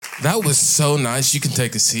That was so nice. You can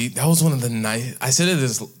take a seat. That was one of the nice. I said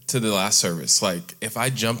it to the last service. Like, if I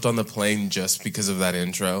jumped on the plane just because of that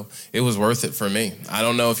intro, it was worth it for me. I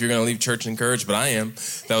don't know if you're going to leave church encouraged, but I am.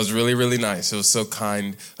 That was really, really nice. It was so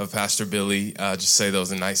kind of Pastor Billy just say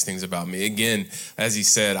those nice things about me. Again, as he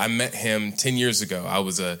said, I met him 10 years ago. I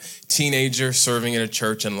was a teenager serving in a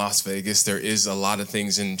church in Las Vegas. There is a lot of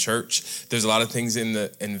things in church. There's a lot of things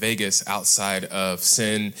in Vegas outside of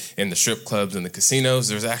sin and the strip clubs and the casinos.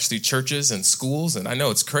 There's actually churches and schools, and I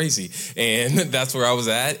know it's crazy. And that's where I was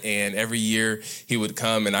at. And every year he would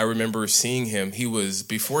come, and I remember seeing him.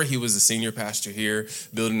 Before he was the senior pastor here,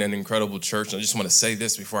 building an incredible church. And I just want to say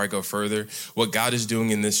this before I go further. What God is doing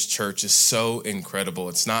in this church is so incredible.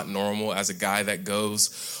 It's not normal. As a guy that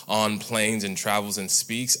goes on planes and travels and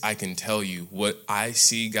speaks, I can tell you what I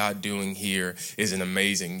see God doing here is an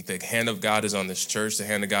amazing. The hand of God is on this church. The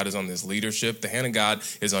hand of God is on this leadership. The hand of God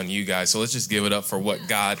is on you guys. So let's just give it up for what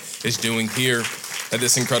God is doing here at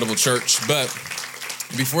this incredible church. But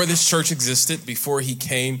before this church existed, before he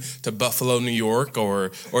came to Buffalo, New York,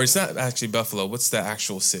 or it's not actually Buffalo. What's the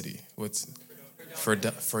actual city?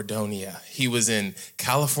 Fredonia. He was in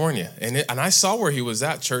California, and I saw where he was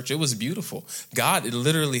at, church. It was beautiful. God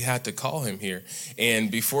literally had to call him here.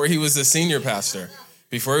 And before he was a senior pastor,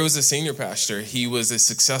 he was a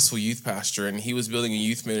successful youth pastor, and he was building a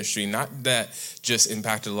youth ministry, not that just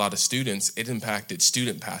impacted a lot of students, it impacted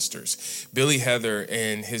student pastors. Billy Heather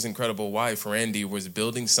and his incredible wife, Randy, was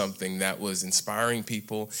building something that was inspiring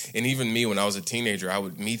people. And even me, when I was a teenager, I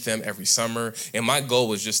would meet them every summer, and my goal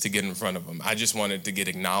was just to get in front of them. I just wanted to get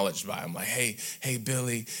acknowledged by them. Like, hey,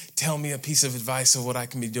 Billy, tell me a piece of advice of what I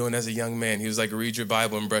can be doing as a young man. He was like, read your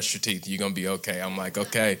Bible and brush your teeth. You're going to be okay. I'm like,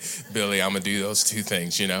 okay, Billy, I'm going to do those two things,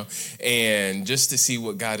 and just to see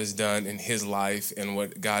what God has done in his life and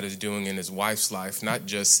what God is doing in his wife's life, not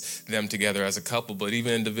just them together as a couple, but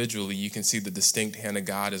even individually, you can see the distinct hand of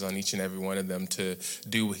God is on each and every one of them to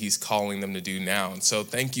do what he's calling them to do now. And so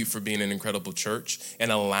thank you for being an incredible church and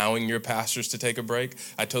allowing your pastors to take a break.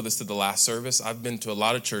 I told this to the last service. I've been to a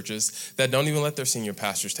lot of churches that don't even let their senior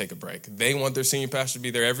pastors take a break. They want their senior pastor to be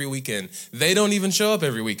there every weekend. They don't even show up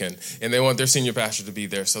every weekend, and they want their senior pastor to be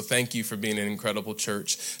there. So thank you for being an incredible church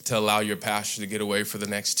to allow your pastor to get away for the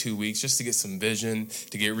next 2 weeks, just to get some vision,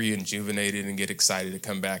 to get rejuvenated and get excited to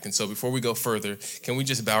come back. And so before we go further, can we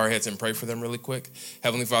just bow our heads and pray for them really quick?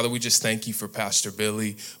 Heavenly Father, we just thank you for Pastor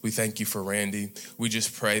Billy. We thank you for Randy. We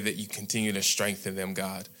just pray that you continue to strengthen them,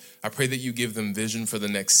 God. I pray that you give them vision for the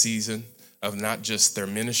next season of not just their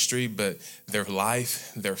ministry, but their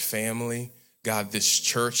life, their family. God, this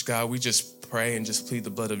church, God, we just pray and just plead the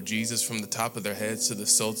blood of Jesus from the top of their heads to the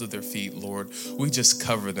soles of their feet, Lord. We just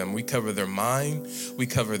cover them. We cover their mind. We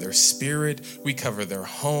cover their spirit. We cover their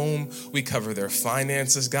home. We cover their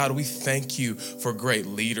finances. God, we thank you for great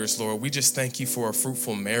leaders, Lord. We just thank you for a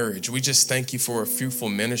fruitful marriage. We just thank you for a fruitful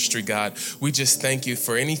ministry, God. We just thank you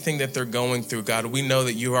for anything that they're going through, God. We know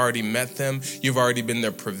that you already met them. You've already been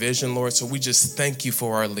their provision, Lord. So we just thank you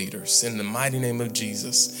for our leaders in the mighty name of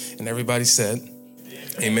Jesus. And everybody said,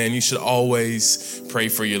 amen. You should always pray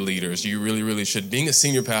for your leaders. You really, really should. Being a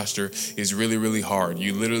senior pastor is really, really hard.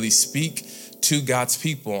 You literally speak to God's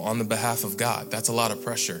people on the behalf of God. That's a lot of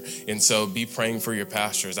pressure. And so be praying for your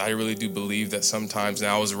pastors. I really do believe that sometimes,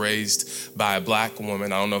 now I was raised by a black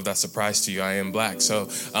woman. I don't know if that's a surprise to you. I am black. So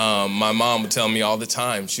my mom would tell me all the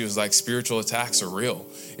time, she was like, spiritual attacks are real.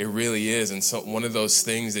 It really is. And so one of those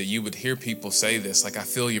things that you would hear people say this, like, I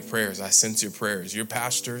feel your prayers. I sense your prayers. Your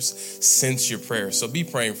pastors sense your prayers. So be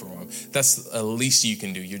praying for them. That's the least you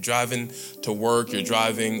can do. You're driving to work. You're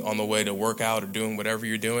driving on the way to work out or doing whatever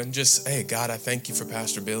you're doing. Just, hey, God, I thank you for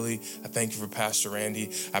Pastor Billy. I thank you for Pastor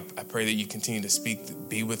Randy. I pray that you continue to speak,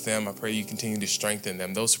 be with them. I pray you continue to strengthen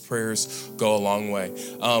them. Those prayers go a long way.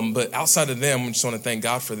 But outside of them, I just want to thank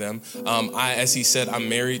God for them. As he said, I'm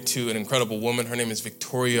married to an incredible woman. Her name is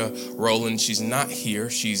Victoria Rowland. She's not here.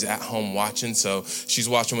 She's at home watching. So she's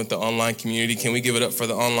watching with the online community. Can we give it up for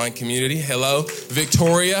the online community? Hello,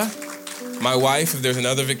 Victoria, my wife. If there's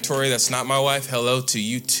another Victoria that's not my wife, hello to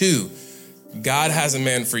you too. God has a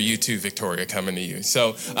man for you too, Victoria, coming to you.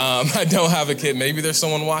 So I don't have a kid. Maybe there's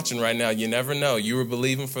someone watching right now. You never know. You were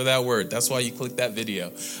believing for that word. That's why you clicked that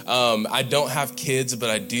video. I don't have kids, but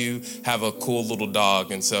I do have a cool little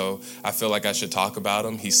dog. And so I feel like I should talk about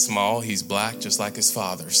him. He's small. He's black, just like his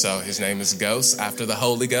father. So his name is Ghost, after the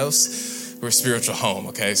Holy Ghost. We're a spiritual home,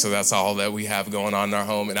 okay? So that's all that we have going on in our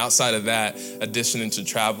home. And outside of that, addition to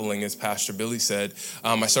traveling, as Pastor Billy said,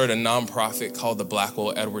 I started a nonprofit called the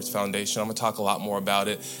Blackwell Edwards Foundation. I'm going to talk a lot more about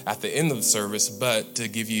it at the end of the service, but to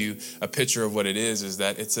give you a picture of what it is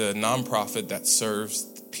that it's a nonprofit that serves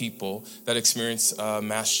people that experience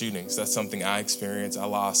mass shootings. That's something I experienced. I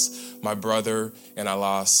lost my brother and I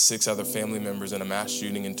lost 6 other family members in a mass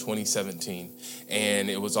shooting in 2017. And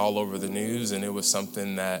it was all over the news, and it was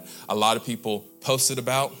something that a lot of people posted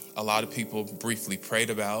about, a lot of people briefly prayed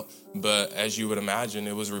about, but as you would imagine,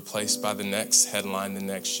 it was replaced by the next headline, the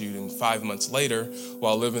next shooting. 5 months later,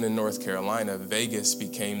 while living in North Carolina, Vegas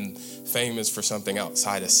became famous for something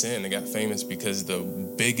outside of sin. It got famous because the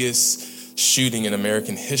biggest shooting in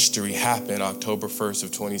American history happened October 1st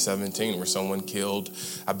of 2017, where someone killed,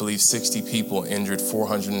 I believe, 60 people, injured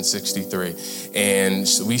 463. And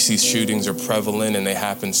we see shootings are prevalent, and they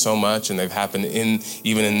happen so much, and they've happened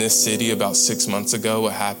even in this city. About 6 months ago,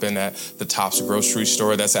 it happened at the Tops grocery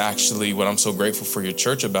store. That's actually what I'm so grateful for your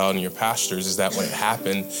church about and your pastors, is that when it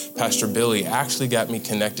happened, Pastor Billy actually got me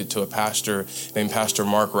connected to a pastor named Pastor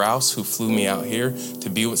Mark Rouse, who flew me out here to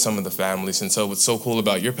be with some of the families. And so what's so cool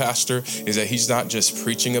about your pastor is that he's not just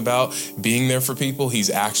preaching about being there for people,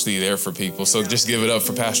 he's actually there for people. So just give it up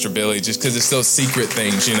for Pastor Billy, just because it's those secret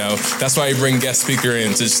things, you know. That's why you bring guest speaker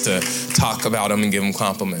in, just to talk about him and give him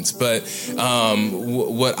compliments. But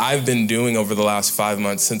what I've been doing over the last 5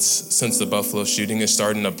 months since the Buffalo shooting is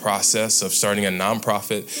starting a process of starting a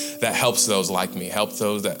nonprofit that helps those like me, help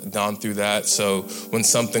those that have gone through that. So when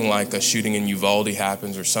something like a shooting in Uvalde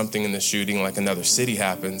happens, or something in the shooting like another city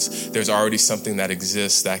happens, there's already something that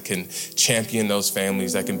exists that can champion those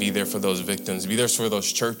families, that can be there for those victims, be there for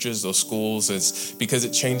those churches, those schools. It's because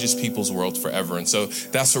it changes people's world forever. And so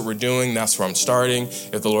that's what we're doing. That's where I'm starting.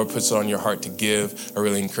 If the Lord puts it on your heart to give, I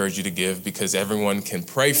really encourage you to give, because everyone can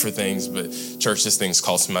pray for things, but church, this things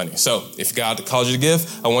costs money. So if God calls you to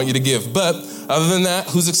give, I want you to give. But other than that,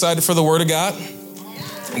 who's excited for the Word of God?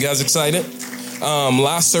 You guys excited?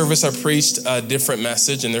 Last service, I preached a different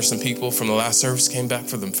message, and there's some people from the last service came back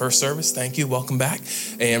for the first service. Thank you. Welcome back.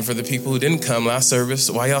 And for the people who didn't come last service,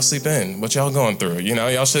 why y'all sleep in? What y'all going through? You know,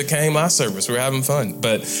 y'all should have came last service. We're having fun.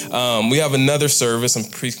 But we have another service. I'm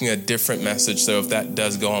preaching a different message. So if that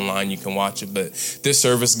does go online, you can watch it. But this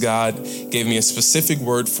service, God gave me a specific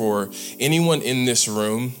word for anyone in this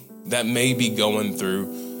room that may be going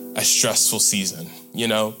through a stressful season. You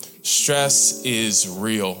know, stress is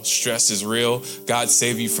real. Stress is real. God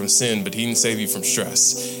saved you from sin, but he didn't save you from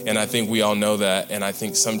stress. And I think we all know that. And I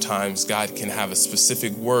think sometimes God can have a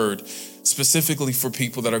specific word specifically for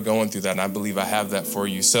people that are going through that. And I believe I have that for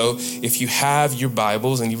you. So if you have your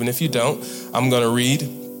Bibles, and even if you don't, I'm going to read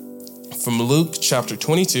from Luke chapter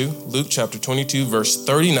 22, verse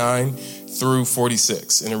 39 through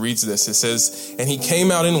 46. And it reads this. It says, "And he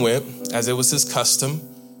came out and went, as it was his custom,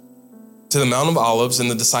 to the Mount of Olives, and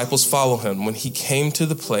the disciples followed him. When he came to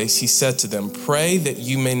the place, he said to them, 'Pray that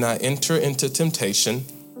you may not enter into temptation.'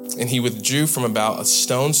 And he withdrew from about a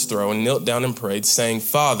stone's throw and knelt down and prayed, saying,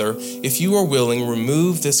 'Father, if you are willing,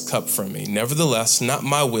 remove this cup from me. Nevertheless, not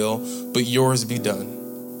my will, but yours be done.'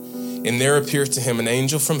 And there appeared to him an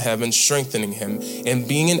angel from heaven, strengthening him. And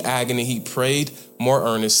being in agony, he prayed more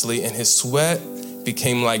earnestly, and his sweat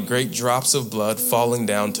became like great drops of blood falling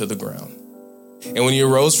down to the ground. And when he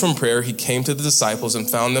arose from prayer, he came to the disciples and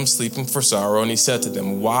found them sleeping for sorrow. And he said to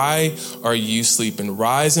them, 'Why are you sleeping?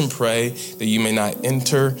 Rise and pray that you may not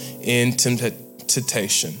enter into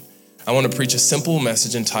temptation.'" I want to preach a simple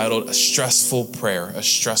message entitled A Stressful Prayer. A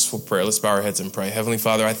stressful prayer. Let's bow our heads and pray. Heavenly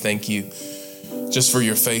Father, I thank you just for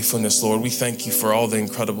your faithfulness, Lord. We thank you for all the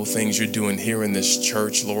incredible things you're doing here in this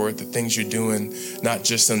church, Lord. The things you're doing, not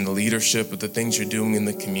just in the leadership, but the things you're doing in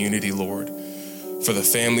the community, Lord. For the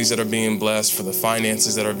families that are being blessed, for the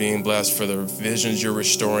finances that are being blessed, for the visions you're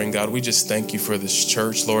restoring, God, we just thank you for this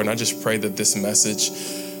church, Lord. And I just pray that this message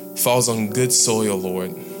falls on good soil,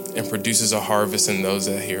 Lord, and produces a harvest in those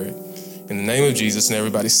that hear it. In the name of Jesus, and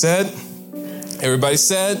everybody said,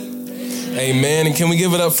 amen. And can we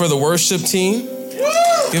give it up for the worship team?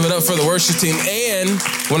 Give it up for the worship team. And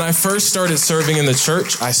when I first started serving in the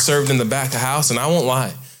church, I served in the back of the house, and I won't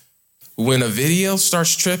lie. When a video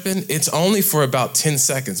starts tripping, it's only for about 10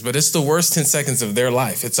 seconds, but it's the worst 10 seconds of their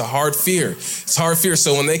life. It's a hard fear. It's hard fear.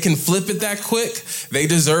 So when they can flip it that quick, they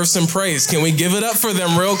deserve some praise. Can we give it up for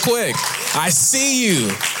them real quick? I see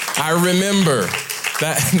you. I remember.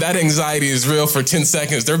 That anxiety is real for 10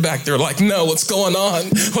 seconds. They're back there like, no, what's going on?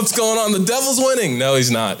 What's going on? The devil's winning. No, he's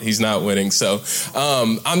not. He's not winning. So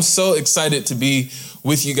I'm so excited to be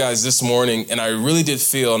with you guys this morning. And I really did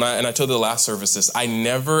feel, and I told the last service this, I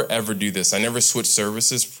never, ever do this. I never switch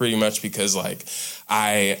services pretty much because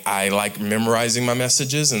I like memorizing my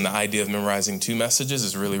messages, and the idea of memorizing 2 messages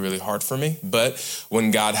is really, really hard for me. But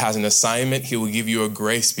when God has an assignment, he will give you a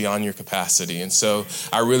grace beyond your capacity. And so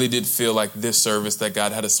I really did feel like this service that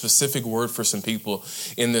God had a specific word for some people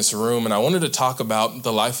in this room. And I wanted to talk about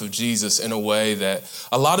the life of Jesus in a way that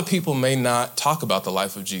a lot of people may not talk about the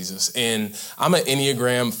life of Jesus. And I'm an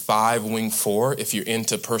Enneagram 5 wing 4. If you're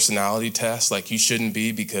into personality tests, like you shouldn't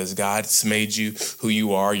be, because God's made you who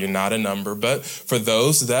you are. You're not a number. But for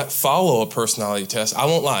those that follow a personality test, I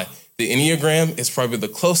won't lie, the Enneagram is probably the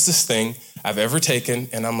closest thing I've ever taken.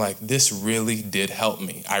 And I'm like, this really did help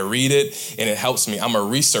me. I read it and it helps me. I'm a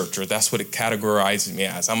researcher. That's what it categorizes me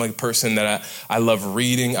as. I'm a person that I love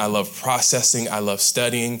reading. I love processing. I love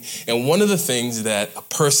studying. And one of the things that a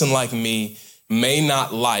person like me may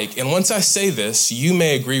not like, and once I say this, you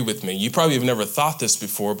may agree with me. You probably have never thought this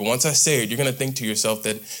before, but once I say it, you're going to think to yourself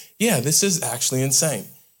that, yeah, this is actually insane.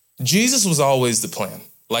 Jesus was always the plan.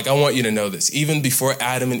 Like, I want you to know this. Even before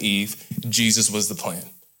Adam and Eve, Jesus was the plan.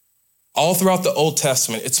 All throughout the Old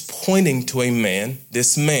Testament, it's pointing to a man.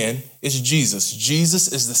 This man is Jesus.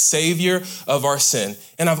 Jesus is the Savior of our sin.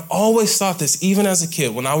 And I've always thought this, even as a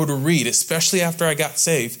kid, when I would read, especially after I got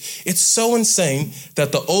saved. It's so insane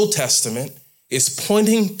that the Old Testament is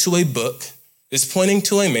pointing to a book, is pointing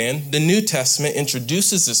to a man. The New Testament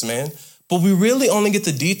introduces this man, but we really only get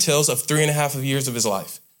the details of 3.5 years of his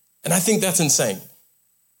life. And I think that's insane.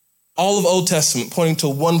 All of Old Testament pointing to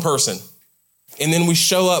one person. And then we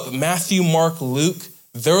show up Matthew, Mark, Luke.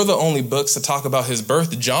 They're the only books that talk about his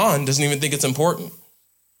birth. John doesn't even think it's important.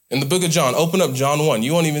 In the book of John, open up John 1.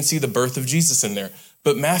 You won't even see the birth of Jesus in there.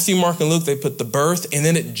 But Matthew, Mark, and Luke, they put the birth, and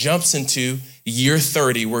then it jumps into year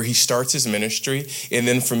 30 where he starts his ministry. And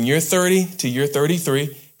then from year 30 to year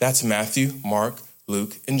 33, that's Matthew, Mark,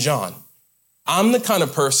 Luke, and John. I'm the kind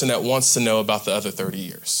of person that wants to know about the other 30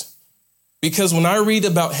 years. Because when I read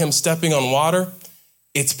about him stepping on water,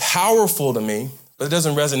 it's powerful to me, but it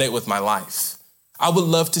doesn't resonate with my life. I would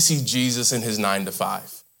love to see Jesus in his 9 to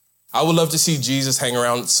 5. I would love to see Jesus hang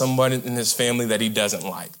around someone in his family that he doesn't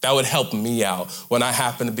like. That would help me out when I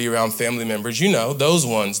happen to be around family members. You know, those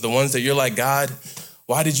ones, the ones that you're like, God,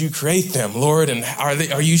 why did you create them, Lord? And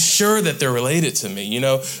are you sure that they're related to me? You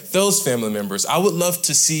know, those family members. I would love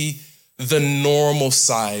to see the normal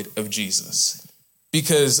side of Jesus.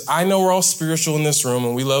 Because I know we're all spiritual in this room,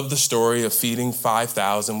 and we love the story of feeding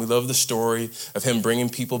 5,000. We love the story of him bringing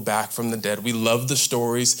people back from the dead. We love the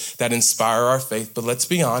stories that inspire our faith. But let's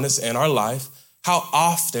be honest, in our life, how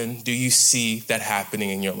often do you see that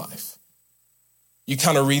happening in your life? You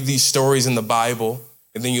kind of read these stories in the Bible,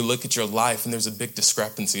 and then you look at your life, and there's a big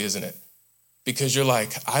discrepancy, isn't it? Because you're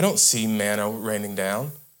like, I don't see manna raining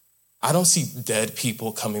down. I don't see dead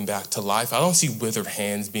people coming back to life. I don't see withered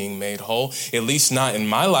hands being made whole, at least not in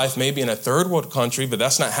my life, maybe in a third world country, but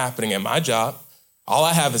that's not happening at my job. All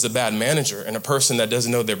I have is a bad manager and a person that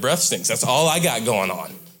doesn't know their breath stinks. That's all I got going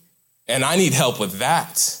on. And I need help with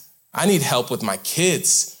that. I need help with my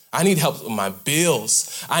kids. I need help with my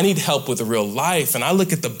bills. I need help with real life. And I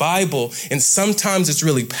look at the Bible, and sometimes it's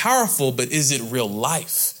really powerful, but is it real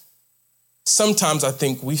life? Sometimes I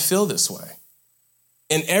think we feel this way.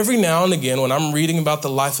 And every now and again, when I'm reading about the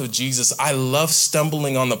life of Jesus, I love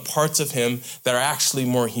stumbling on the parts of him that are actually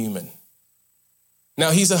more human.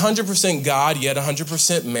 Now, he's 100% God, yet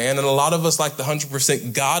 100% man. And a lot of us like the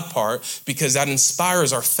 100% God part because that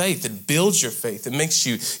inspires our faith. It builds your faith. It makes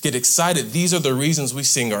you get excited. These are the reasons we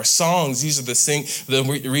sing our songs. These are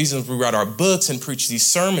the reasons we write our books and preach these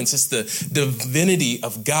sermons. It's the divinity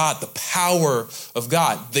of God, the power of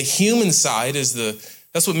God. The human side is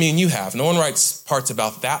that's what me and you have. No one writes parts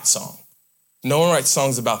about that song. No one writes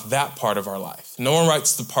songs about that part of our life. No one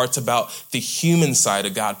writes the parts about the human side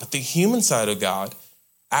of God, but the human side of God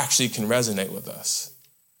actually can resonate with us.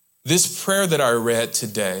 This prayer that I read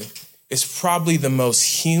today is probably the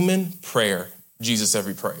most human prayer Jesus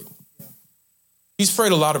ever prayed. He's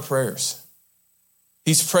prayed a lot of prayers.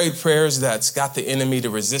 He's prayed prayers that's got the enemy to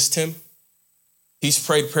resist him. He's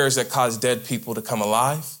prayed prayers that cause dead people to come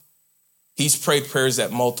alive. He's prayed prayers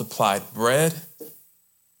that multiplied bread.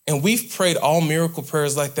 And we've prayed all miracle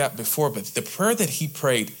prayers like that before, but the prayer that he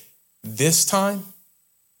prayed this time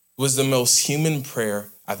was the most human prayer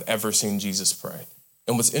I've ever seen Jesus pray.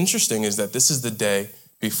 And what's interesting is that this is the day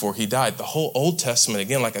before he died. The whole Old Testament,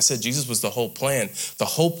 again, like I said, Jesus was the whole plan. The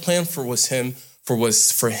whole plan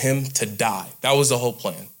was for him to die. That was the whole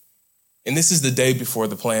plan. And this is the day before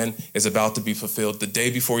the plan is about to be fulfilled, the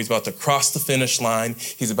day before he's about to cross the finish line.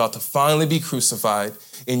 He's about to finally be crucified.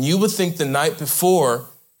 And you would think the night before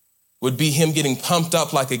would be him getting pumped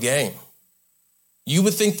up like a game. You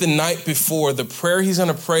would think the night before, the prayer he's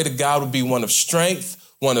going to pray to God would be one of strength,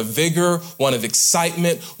 one of vigor, one of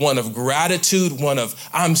excitement, one of gratitude, one of,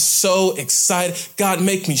 I'm so excited. God,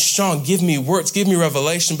 make me strong. Give me words, give me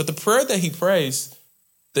revelation. But the prayer that he prays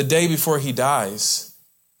the day before he dies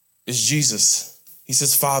is Jesus. He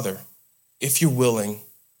says, Father, if you're willing,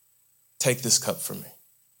 take this cup from me.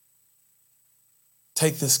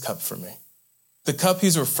 Take this cup from me. The cup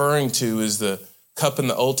he's referring to is the cup in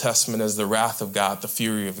the Old Testament as the wrath of God, the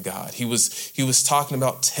fury of God. He was talking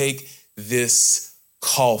about take this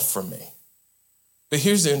call from me. But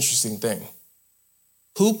here's the interesting thing.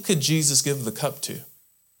 Who could Jesus give the cup to?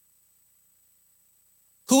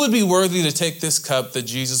 Who would be worthy to take this cup that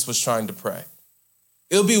Jesus was trying to pray?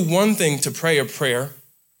 It would be one thing to pray a prayer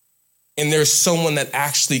and there's someone that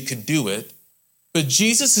actually could do it. But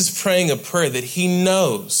Jesus is praying a prayer that he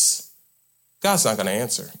knows God's not going to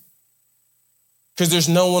answer. Because there's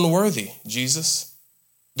no one worthy, Jesus.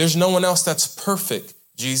 There's no one else that's perfect,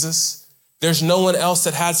 Jesus. There's no one else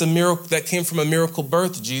that has a miracle that came from a miracle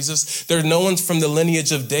birth, Jesus. There's no one from the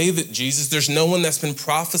lineage of David, Jesus. There's no one that's been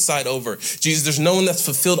prophesied over, Jesus. There's no one that's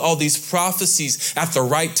fulfilled all these prophecies at the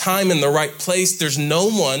right time in the right place. There's no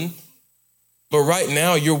one. But right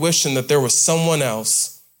now you're wishing that there was someone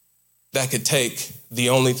else that could take the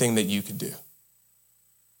only thing that you could do.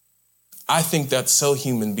 I think that's so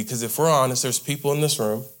human because if we're honest, there's people in this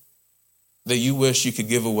room that you wish you could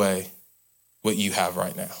give away what you have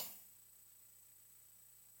right now.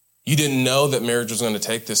 You didn't know that marriage was going to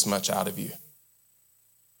take this much out of you.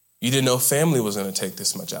 You didn't know family was going to take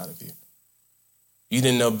this much out of you. You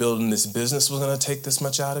didn't know building this business was going to take this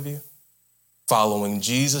much out of you. Following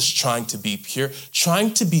Jesus, trying to be pure.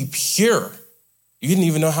 You didn't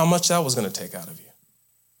even know how much that was going to take out of you.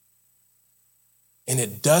 And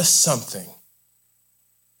it does something.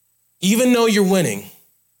 Even though you're winning,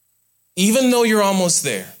 even though you're almost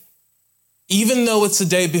there, even though it's the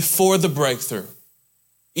day before the breakthrough,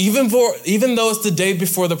 even though it's the day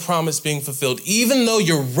before the promise being fulfilled, even though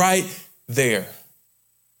you're right there,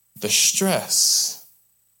 the stress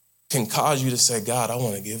can cause you to say, God, I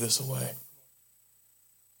want to give this away.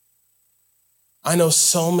 I know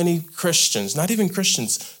so many Christians, not even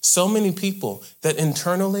Christians, so many people that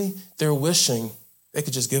internally they're wishing they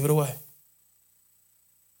could just give it away.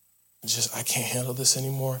 I can't handle this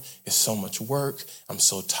anymore. It's so much work. I'm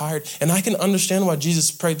so tired. And I can understand why Jesus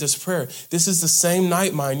prayed this prayer. This is the same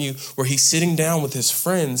night, mind you, where he's sitting down with his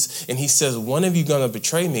friends and he says, one of you going to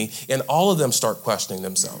betray me. And all of them start questioning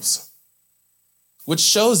themselves, which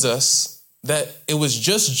shows us that it was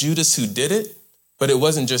just Judas who did it, but it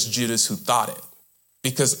wasn't just Judas who thought it,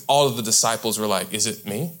 because all of the disciples were like, is it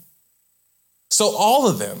me? So all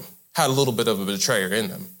of them had a little bit of a betrayer in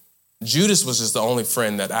them. Judas was just the only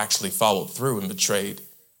friend that actually followed through and betrayed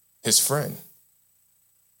his friend.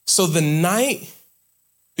 So the night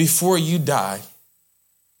before you die,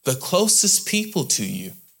 the closest people to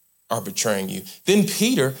you are betraying you. Then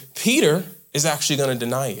Peter is actually going to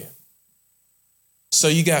deny you. So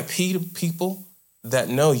you got people that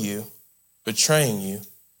know you, betraying you,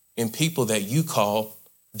 and people that you call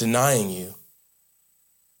denying you.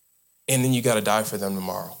 And then you got to die for them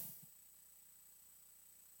tomorrow.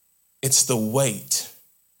 It's the weight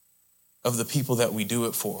of the people that we do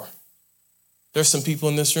it for. There's some people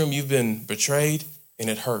in this room, you've been betrayed and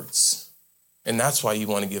it hurts. And that's why you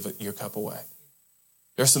want to give your cup away.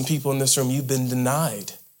 There's some people in this room, you've been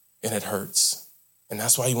denied and it hurts. And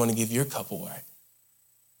that's why you want to give your cup away.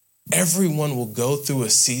 Everyone will go through a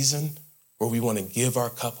season where we want to give our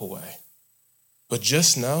cup away. But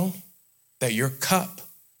just know that your cup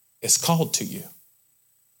is called to you.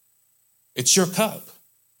 It's your cup.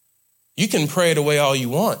 You can pray it away all you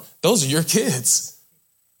want. Those are your kids.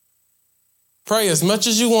 Pray as much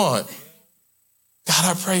as you want. God,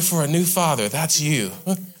 I pray for a new father. That's you.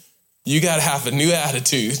 You got to have a new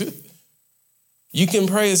attitude. You can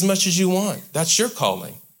pray as much as you want. That's your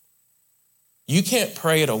calling. You can't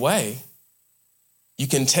pray it away. You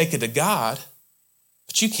can take it to God,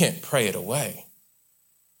 but you can't pray it away.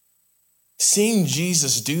 Seeing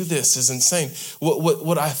Jesus do this is insane.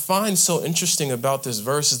 What I find so interesting about this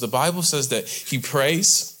verse is the Bible says that he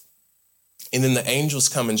prays and then the angels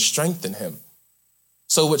come and strengthen him.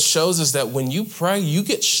 So what shows us that when you pray, you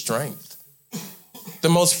get strength. The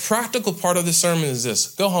most practical part of this sermon is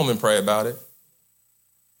this: go home and pray about it.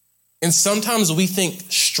 And sometimes we think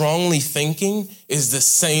strongly thinking is the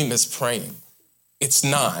same as praying. It's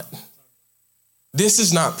not. This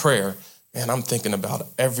is not prayer. And I'm thinking about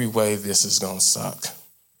every way this is going to suck.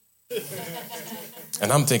 And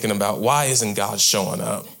I'm thinking about, why isn't God showing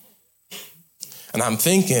up? And I'm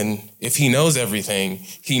thinking, if he knows everything,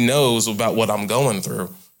 he knows about what I'm going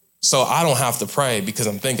through. So I don't have to pray because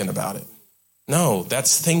I'm thinking about it. No,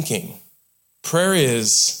 that's thinking. Prayer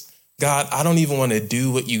is, God, I don't even want to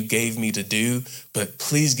do what you gave me to do, but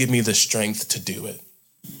please give me the strength to do it.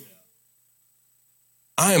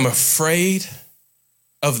 I am afraid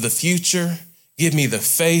of the future. Give me the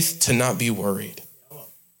faith to not be worried.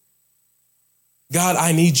 God,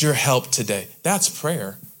 I need your help today. That's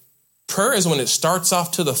prayer. Prayer is when it starts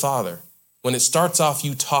off to the Father, when it starts off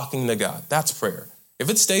you talking to God. That's prayer. If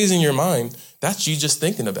it stays in your mind, that's you just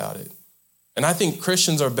thinking about it. And I think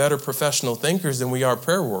Christians are better professional thinkers than we are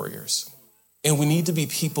prayer warriors. And we need to be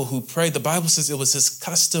people who pray. The Bible says it was his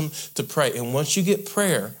custom to pray. And once you get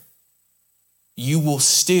prayer, you will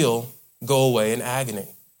still go away in agony.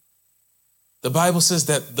 The Bible says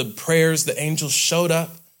that the prayers, the angels showed up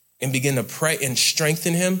and began to pray and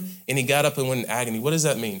strengthen him. And he got up and went in agony. What does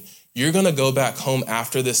that mean? You're going to go back home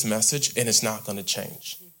after this message and it's not going to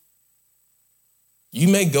change. You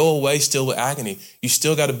may go away still with agony. You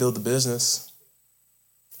still got to build the business.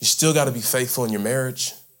 You still got to be faithful in your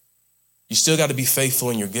marriage. You still got to be faithful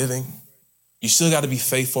in your giving. You still got to be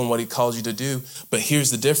faithful in what he calls you to do. But here's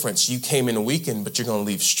the difference. You came in a weekend, but you're going to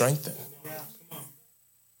leave strengthened.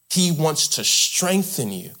 He wants to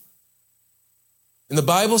strengthen you. And the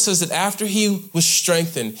Bible says that after he was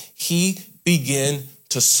strengthened, he began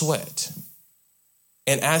to sweat.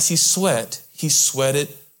 And as he sweated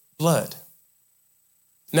blood.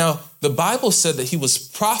 Now, the Bible said that he was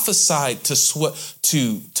prophesied to sweat,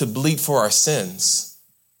 to bleed for our sins.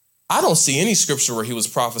 I don't see any scripture where he was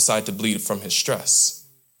prophesied to bleed from his stress.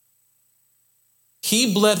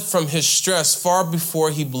 He bled from his stress far before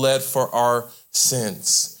he bled for our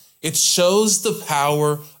sins. It shows the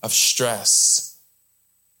power of stress.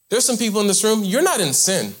 There's some people in this room, you're not in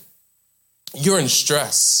sin. You're in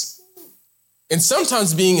stress. And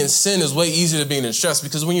sometimes being in sin is way easier than being in stress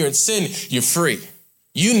because when you're in sin, you're free.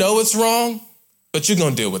 You know it's wrong, but you're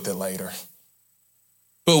going to deal with it later.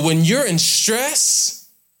 But when you're in stress,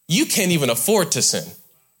 you can't even afford to sin.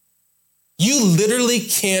 You literally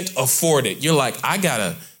can't afford it. You're like, I got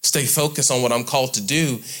to stay focused on what I'm called to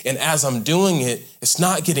do. And as I'm doing it, it's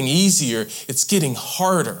not getting easier. It's getting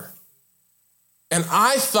harder. And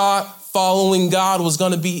I thought following God was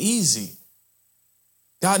going to be easy.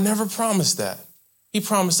 God never promised that. He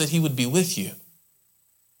promised that he would be with you.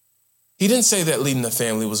 He didn't say that leading a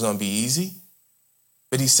family was going to be easy,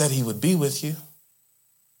 but he said he would be with you.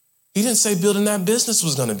 He didn't say building that business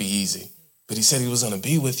was going to be easy, but he said he was going to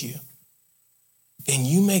be with you. And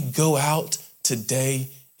you may go out today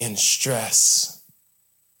in stress.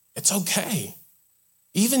 It's okay.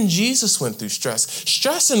 Even Jesus went through stress.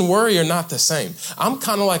 Stress and worry are not the same. I'm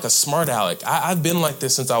kind of like a smart aleck. I've been like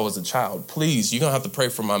this since I was a child. Please, you're going to have to pray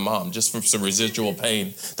for my mom just for some residual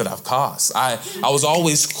pain that I've caused. I was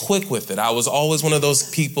always quick with it. I was always one of those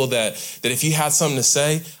people that if you had something to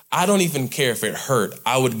say, I don't even care if it hurt.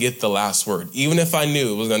 I would get the last word, even if I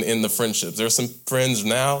knew it was going to end the friendships. There's some friends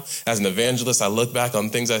now, as an evangelist, I look back on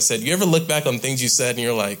things I said. You ever look back on things you said and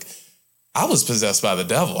you're like, I was possessed by the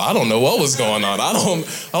devil. I don't know what was going on. I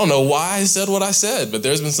don't know why I said what I said, but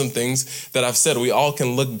there's been some things that I've said. We all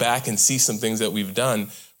can look back and see some things that we've done.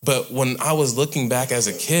 But when I was looking back as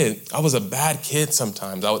a kid, I was a bad kid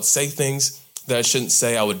sometimes. I would say things that I shouldn't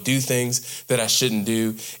say. I would do things that I shouldn't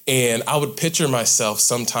do. And I would picture myself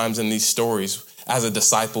sometimes in these stories as a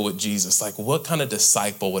disciple with Jesus. Like, what kind of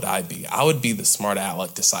disciple would I be? I would be the smart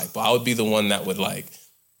aleck disciple. I would be the one that would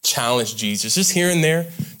challenge Jesus just here and there,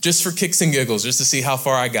 just for kicks and giggles, just to see how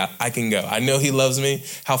far I can go. I know he loves me.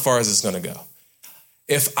 How far is this going to go?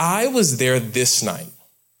 If I was there this night,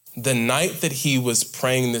 the night that he was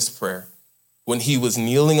praying this prayer, when he was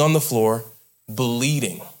kneeling on the floor,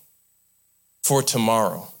 bleeding for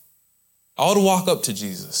tomorrow, I would walk up to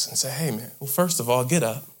Jesus and say, hey, man, well, first of all, get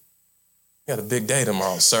up. You got a big day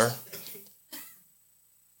tomorrow, sir.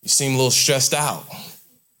 You seem a little stressed out.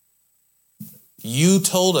 You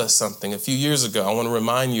told us something a few years ago. I want to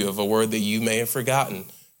remind you of a word that you may have forgotten,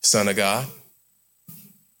 Son of God.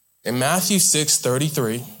 In Matthew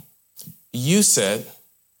 6:33, you said,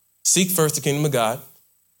 seek first the kingdom of God,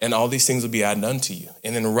 and all these things will be added unto you.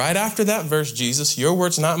 And then right after that verse, Jesus, your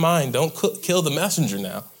words, not mine. Don't kill the messenger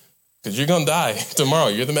now, because you're going to die tomorrow.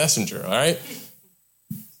 You're the messenger, all right?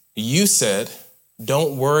 You said,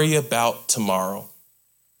 don't worry about tomorrow,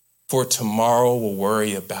 for tomorrow will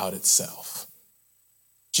worry about itself.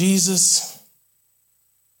 Jesus,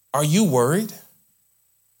 are you worried?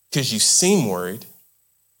 Because you seem worried.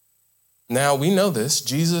 Now, we know this.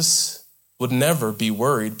 Jesus would never be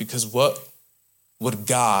worried because what would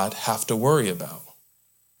God have to worry about?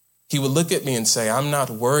 he would look at me and say, I'm not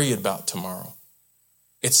worried about tomorrow.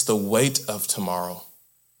 It's the weight of tomorrow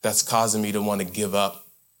that's causing me to want to give up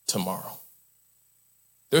tomorrow.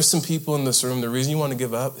 There's some people in this room, the reason you want to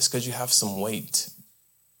give up is because you have some weight.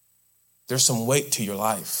 There's some weight to your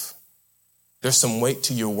life. There's some weight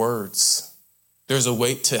to your words. There's a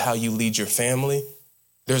weight to how you lead your family.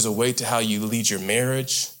 There's a weight to how you lead your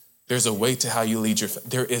marriage. There's a weight to how you lead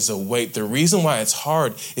there is a weight. The reason why it's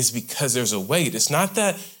hard is because there's a weight. It's not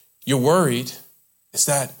that you're worried. It's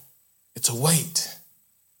that it's a weight.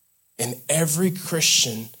 And every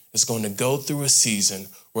Christian is going to go through a season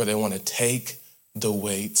where they want to take the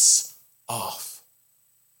weights off.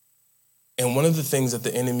 And one of the things that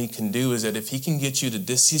the enemy can do is that if he can get you to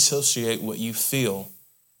disassociate what you feel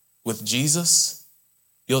with Jesus,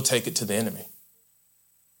 you'll take it to the enemy.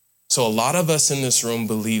 So a lot of us in this room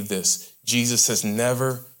believe this. Jesus has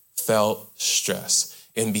never felt stress.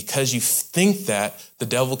 And because you think that, the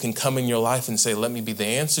devil can come in your life and say, let me be the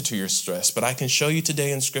answer to your stress. But I can show you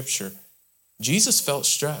today in Scripture, Jesus felt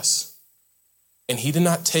stress. And he did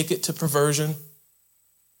not take it to perversion.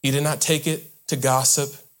 He did not take it to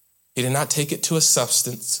gossip. He did not take it to a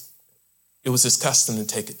substance. It was his custom to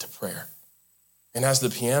take it to prayer. And as the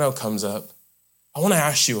piano comes up, I want to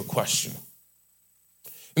ask you a question.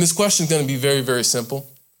 And this question is going to be very, very simple.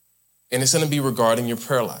 And it's going to be regarding your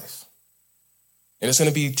prayer life. And it's going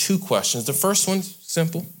to be two questions. The first one,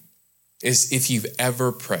 simple, is if you've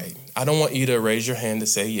ever prayed. I don't want you to raise your hand to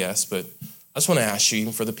say yes, but I just want to ask you,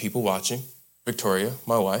 even for the people watching, Victoria,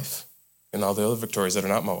 my wife, and all the other Victorias that are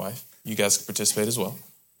not my wife, you guys can participate as well.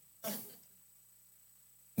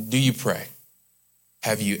 Do you pray?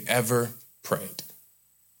 Have you ever prayed?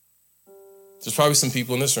 There's probably some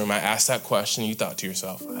people in this room, I asked that question, and you thought to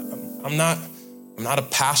yourself, I'm not a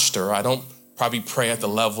pastor. I don't probably pray at the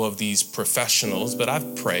level of these professionals, but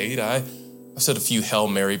I've prayed. I've said a few Hail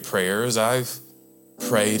Mary prayers. I've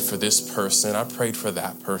prayed for this person. I prayed for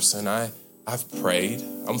that person. I've prayed.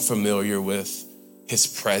 I'm familiar with his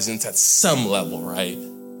presence at some level, right?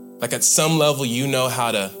 Like at some level, you know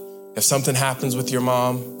how to, if something happens with your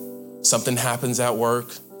mom, something happens at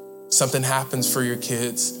work, something happens for your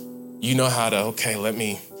kids, you know how to, okay, let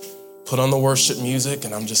me put on the worship music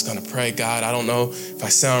and I'm just going to pray, God, I don't know if I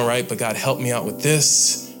sound right, but God, help me out with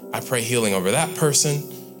this. I pray healing over that person.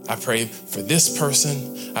 I pray for this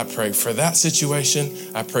person. I pray for that situation.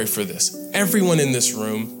 I pray for this. Everyone in this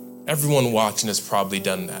room, everyone watching has probably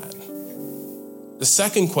done that. The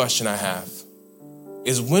second question I have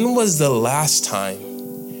is, when was the last time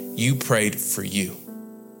you prayed for you?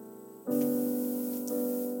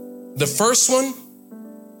 The first one,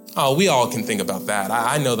 oh, we all can think about that.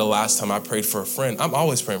 I know the last time I prayed for a friend. I'm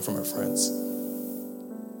always praying for my friends.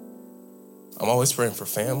 I'm always praying for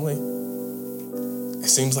family. It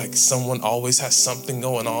seems like someone always has something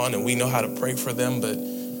going on and we know how to pray for them. But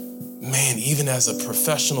man, even as a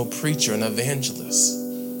professional preacher and evangelist,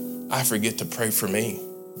 I forget to pray for me.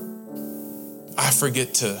 I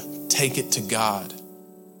forget to take it to God.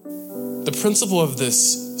 The principle of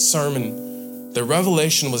this sermon, the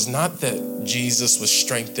revelation was not that Jesus was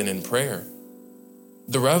strengthened in prayer.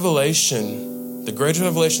 The greater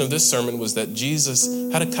revelation of this sermon was that Jesus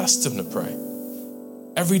had a custom to pray.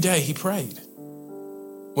 Every day he prayed.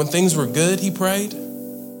 When things were good, he prayed.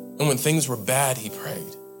 And when things were bad, he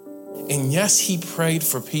prayed. And yes, he prayed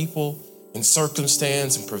for people in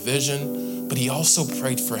circumstance and provision, but he also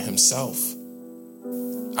prayed for himself.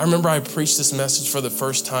 I remember I preached this message for the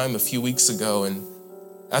first time a few weeks ago, and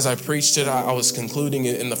as I preached it, I was concluding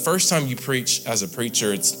it. And the first time you preach as a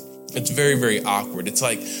preacher, it's very, very awkward. It's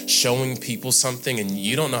like showing people something and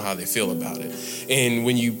you don't know how they feel about it. And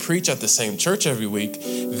when you preach at the same church every week,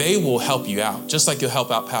 they will help you out. Just like you'll help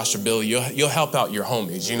out Pastor Billy, you'll help out your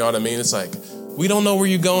homies. You know what I mean? It's like, we don't know where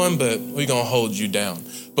you're going, but we're going to hold you down.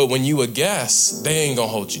 But when you a guest, they ain't going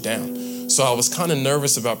to hold you down. So I was kind of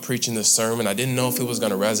nervous about preaching this sermon. I didn't know if it was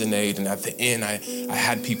going to resonate. And at the end, I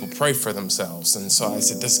had people pray for themselves. And so I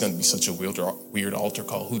said, this is going to be such a weird altar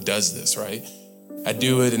call. Who does this, right? I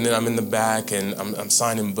do it, and then I'm in the back, and I'm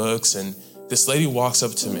signing books. And this lady walks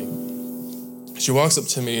up to me. She walks up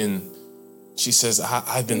to me, and she says,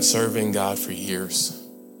 I've been serving God for years.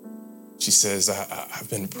 She says, I've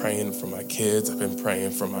been praying for my kids. I've been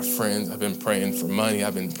praying for my friends. I've been praying for money.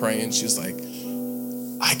 I've been praying. She's like,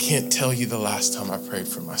 I can't tell you the last time I prayed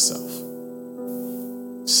for myself.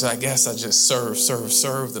 So I guess I just serve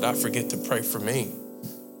that I forget to pray for me.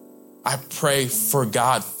 I pray for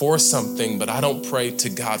God for something, but I don't pray to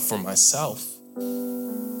God for myself.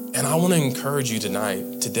 And I want to encourage you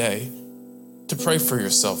today, to pray for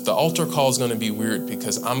yourself. The altar call is going to be weird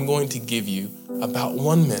because I'm going to give you about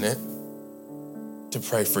 1 minute to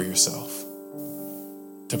pray for yourself,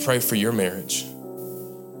 to pray for your marriage,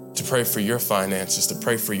 to pray for your finances, to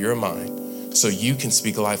pray for your mind, so you can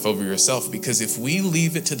speak life over yourself. Because if we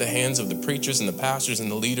leave it to the hands of the preachers and the pastors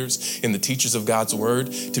and the leaders and the teachers of God's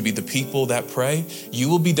word to be the people that pray, you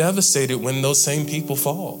will be devastated when those same people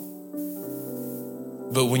fall.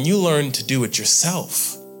 But when you learn to do it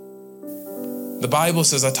yourself, the Bible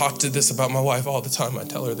says, I talk to this about my wife all the time. I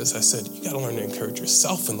tell her this. I said, you got to learn to encourage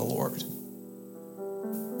yourself in the Lord.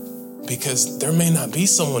 Because there may not be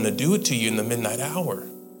someone to do it to you in the midnight hour.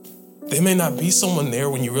 There may not be someone there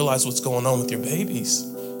when you realize what's going on with your babies.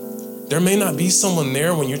 There may not be someone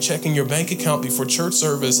there when you're checking your bank account before church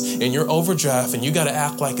service and you're overdraft and you got to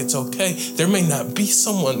act like it's okay. There may not be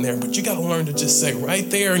someone there, but you got to learn to just say right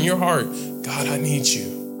there in your heart, God, I need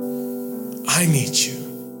you. I need you.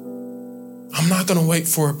 I'm not going to wait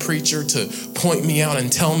for a preacher to point me out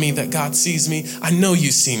and tell me that God sees me. I know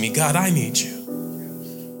you see me. God, I need you.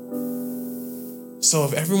 So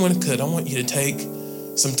if everyone could, I want you to take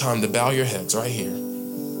some time to bow your heads right here.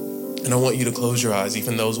 And I want you to close your eyes,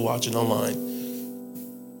 even those watching online.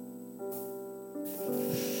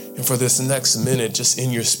 And for this next minute, just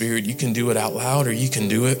in your spirit, you can do it out loud or you can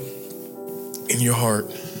do it in your heart.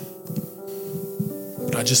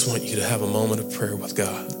 But I just want you to have a moment of prayer with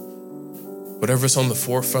God. Whatever's on the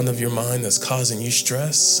forefront of your mind that's causing you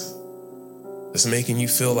stress, that's making you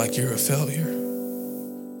feel like you're a failure,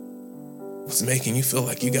 what's making you feel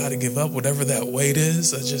like you got to give up, whatever that weight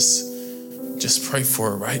is, just pray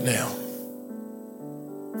for it right now.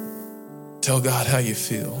 Tell God how you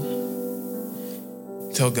feel.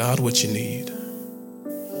 Tell God what you need.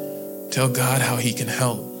 Tell God how he can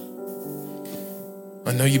help.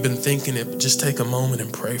 I know you've been thinking it, but just take a moment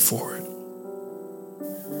and pray for it.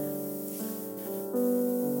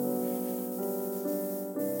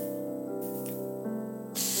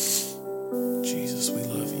 Jesus, we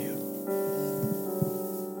love you.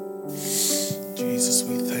 Jesus,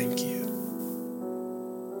 we thank you.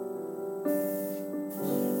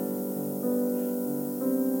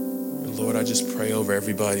 And Lord, I just pray over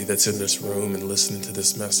everybody that's in this room and listening to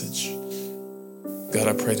this message. God,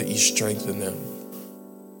 I pray that you strengthen them.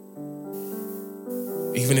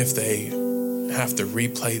 Even if they have to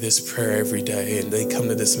replay this prayer every day and they come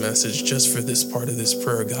to this message just for this part of this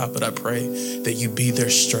prayer, God, but I pray that you be their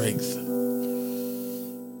strength.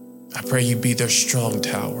 I pray you be their strong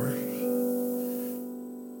tower.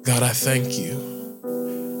 God, I thank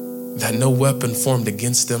you that no weapon formed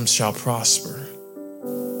against them shall prosper.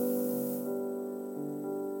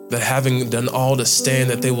 That having done all to stand,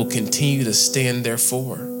 that they will continue to stand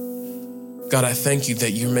therefore. God, I thank you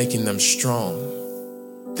that you're making them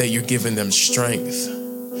strong, that you're giving them strength,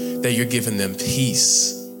 that you're giving them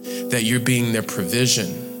peace, that you're being their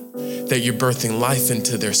provision, that you're birthing life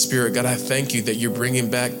into their spirit. God, I thank you that you're bringing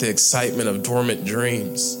back the excitement of dormant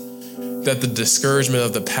dreams, that the discouragement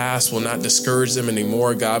of the past will not discourage them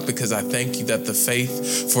anymore, God, because I thank you that the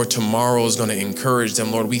faith for tomorrow is going to encourage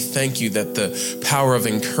them. Lord, we thank you that the power of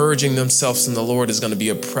encouraging themselves in the Lord is going to be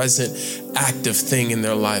a present, active thing in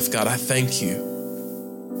their life. God, I thank you.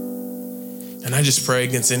 And I just pray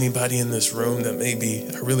against anybody in this room that maybe,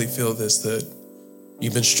 I really feel this, that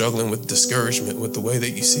you've been struggling with discouragement with the way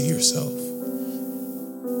that you see yourself.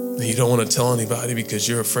 And you don't want to tell anybody because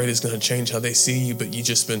you're afraid it's going to change how they see you, but you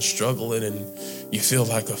just been struggling and you feel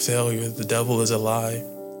like a failure. The devil is a lie.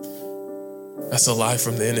 That's a lie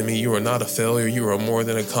from the enemy. You are not a failure. You are more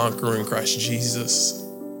than a conqueror in Christ Jesus.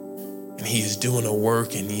 And he is doing a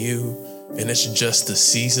work in you, and it's just a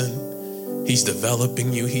season. He's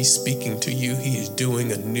developing you. He's speaking to you. He is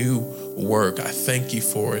doing a new work. I thank you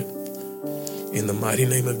for it. In the mighty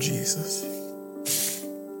name of Jesus.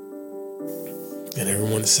 And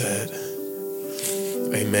everyone said,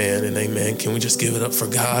 amen and amen. Can we just give it up for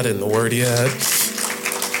God and the word he had?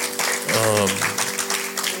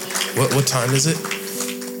 What time is it?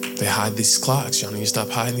 They hide these clocks. Y'all need to stop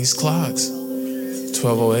hiding these clocks.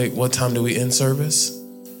 12:08. What time do we end service?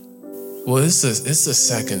 Well, it's the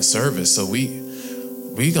second service, so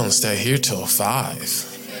we gonna stay here till 5.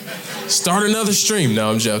 Start another stream.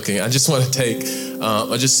 No, I'm joking. I just want to take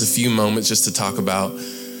just a few moments just to talk about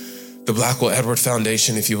the Blackwell Edward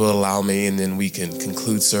Foundation, if you will allow me, and then we can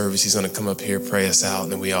conclude service. He's going to come up here, pray us out,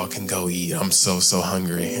 and then we all can go eat. I'm so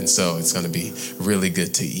hungry, and so it's going to be really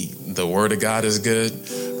good to eat. The word of God is good,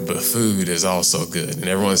 but food is also good. And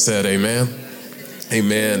everyone said amen?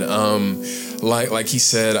 Amen. Like he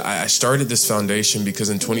said, I started this foundation because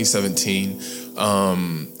in 2017,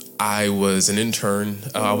 I was an intern.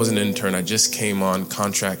 I just came on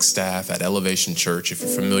contract staff at Elevation Church. If you're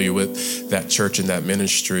familiar with that church and that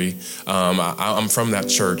ministry, I'm from that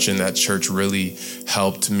church, and that church really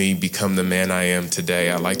helped me become the man I am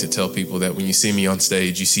today. I like to tell people that when you see me on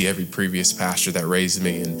stage, you see every previous pastor that raised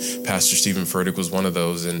me, and Pastor Stephen Furtick was one of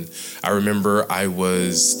those. And I remember I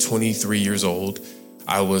was 23 years old.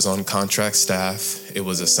 I was on contract staff. It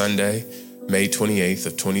was a Sunday, May 28th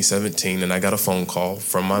of 2017, and I got a phone call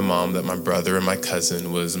from my mom that my brother and my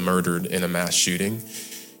cousin was murdered in a mass shooting.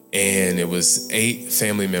 And it was 8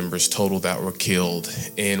 family members total that were killed.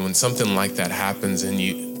 And when something like that happens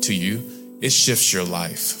to you, it shifts your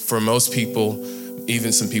life. For most people,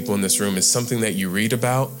 even some people in this room, it's something that you read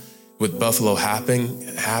about. With Buffalo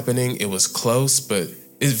happening, it was close, but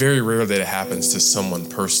it's very rare that it happens to someone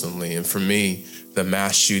personally. And for me, the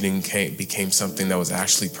mass shooting became something that was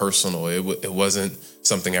actually personal. It wasn't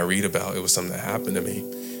something I read about. It was something that happened to me.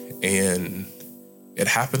 And it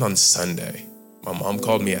happened on Sunday. My mom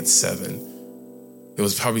called me at 7. It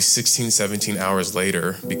was probably 16, 17 hours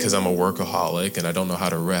later, because I'm a workaholic and I don't know how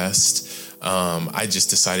to rest. I just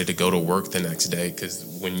decided to go to work the next day, because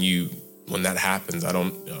when that happens,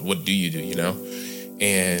 what do you know?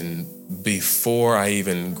 And before I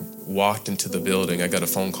even walked into the building, I got a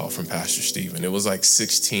phone call from Pastor Stephen. It was like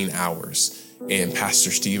 16 hours, and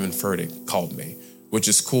Pastor Stephen Furtick called me, which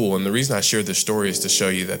is cool. And the reason I share this story is to show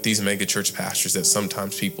you that these mega church pastors that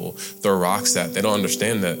sometimes people throw rocks at, they don't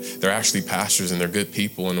understand that they're actually pastors and they're good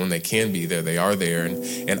people. And when they can be there, they are there.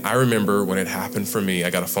 And I remember when it happened for me, I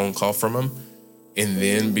got a phone call from him. And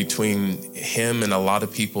then between him and a lot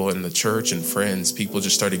of people in the church and friends, people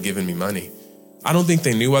just started giving me money. I don't think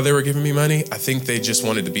they knew why they were giving me money. I think they just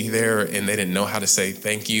wanted to be there, and they didn't know how to say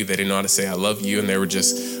thank you. They didn't know how to say I love you. And they were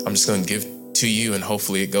just, I'm just going to give to you, and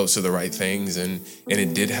hopefully it goes to the right things. And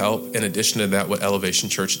it did help. In addition to that, what Elevation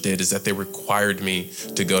Church did is that they required me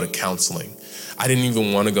to go to counseling. I didn't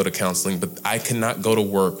even want to go to counseling, but I could not go to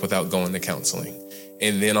work without going to counseling.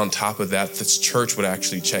 And then on top of that, this church would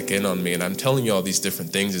actually check in on me. And I'm telling you all these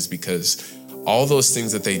different things is because all those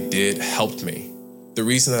things that they did helped me. The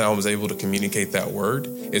reason that I was able to communicate that word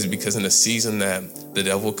is because in a season that the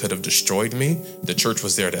devil could have destroyed me, the church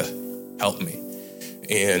was there to help me.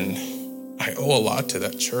 And I owe a lot to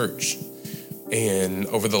that church. And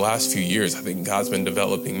over the last few years, I think God's been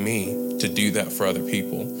developing me to do that for other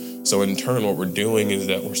people. So in turn, what we're doing is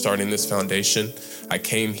that we're starting this foundation. I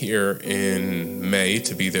came here in May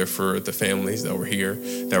to be there for the families that were here,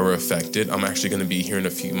 that were affected. I'm actually going to be here in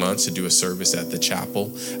a few months to do a service at the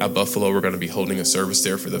chapel at Buffalo. We're going to be holding a service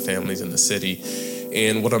there for the families in the city.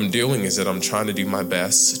 And what I'm doing is that I'm trying to do my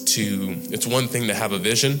best it's one thing to have a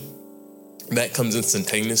vision that comes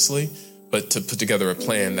instantaneously, but to put together a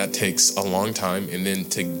plan, that takes a long time. And then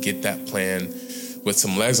to get that plan with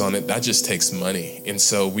some legs on it, that just takes money. And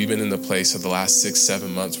so we've been in the place of the last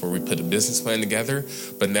 6-7 months where we put a business plan together,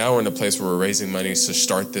 but now we're in a place where we're raising money to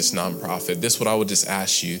start this nonprofit. This, what I would just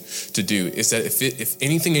ask you to do is that if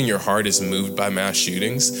anything in your heart is moved by mass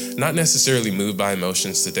shootings, not necessarily moved by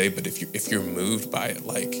emotions today, but if you're moved by it,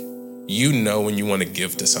 like, when you want to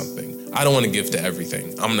give to something. I don't want to give to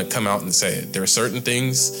everything. I'm going to come out and say it. There are certain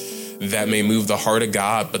things that may move the heart of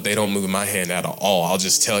God, but they don't move my hand at all. I'll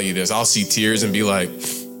just tell you this. I'll see tears and be like,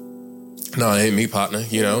 no, it ain't me, partner,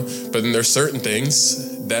 But then there's certain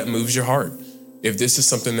things that moves your heart. If this is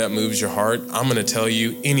something that moves your heart, I'm going to tell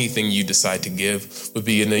you anything you decide to give would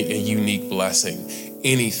be a unique blessing.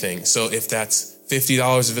 Anything. So if that's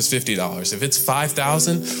 $50, if it's $50, if it's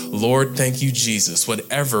 $5,000, Lord, thank you, Jesus.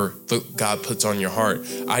 Whatever God puts on your heart,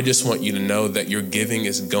 I just want you to know that your giving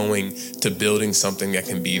is going to building something that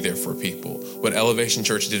can be there for people. What Elevation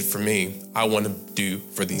Church did for me, I want to do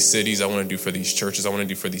for these cities. I want to do for these churches. I want to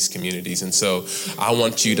do for these communities. And so I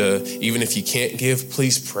want you to, even if you can't give,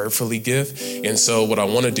 please prayerfully give. And so what I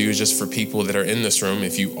want to do is just for people that are in this room,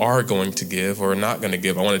 if you are going to give or not going to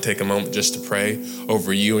give, I want to take a moment just to pray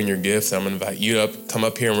over you and your gifts. I'm going to invite you to come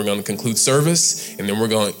up here, and we're going to conclude service, and then we're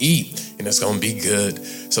going to eat, and it's going to be good.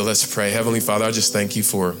 So let's pray. Heavenly Father, I just thank you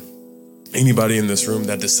for anybody in this room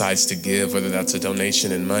that decides to give, whether that's a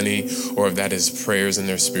donation in money or if that is prayers in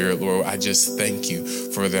their spirit, Lord. I just thank you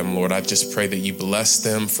for them, Lord. I just pray that you bless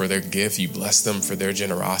them for their gift, you bless them for their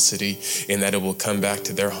generosity, and that it will come back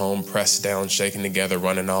to their home, pressed down, shaken together,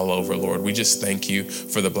 running all over, Lord. We just thank you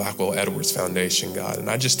for the Blackwell Edwards Foundation, God, and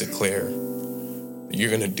I just declare that you're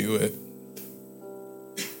going to do it.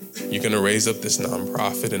 You're going to raise up this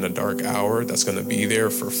nonprofit in a dark hour that's going to be there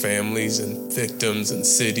for families and victims and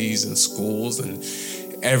cities and schools, and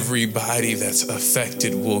everybody that's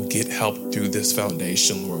affected will get help through this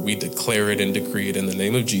foundation, Lord. We declare it and decree it in the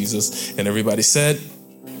name of Jesus. And everybody said,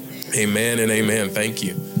 Amen and amen. Thank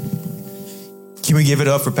you. Can we give it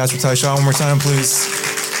up for Pastor Tyshawn one more time, please?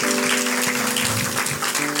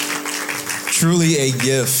 Truly a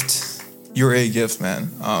gift. You're a gift, man.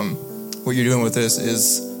 What you're doing with this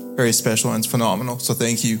is very special and it's phenomenal. So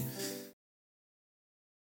thank you.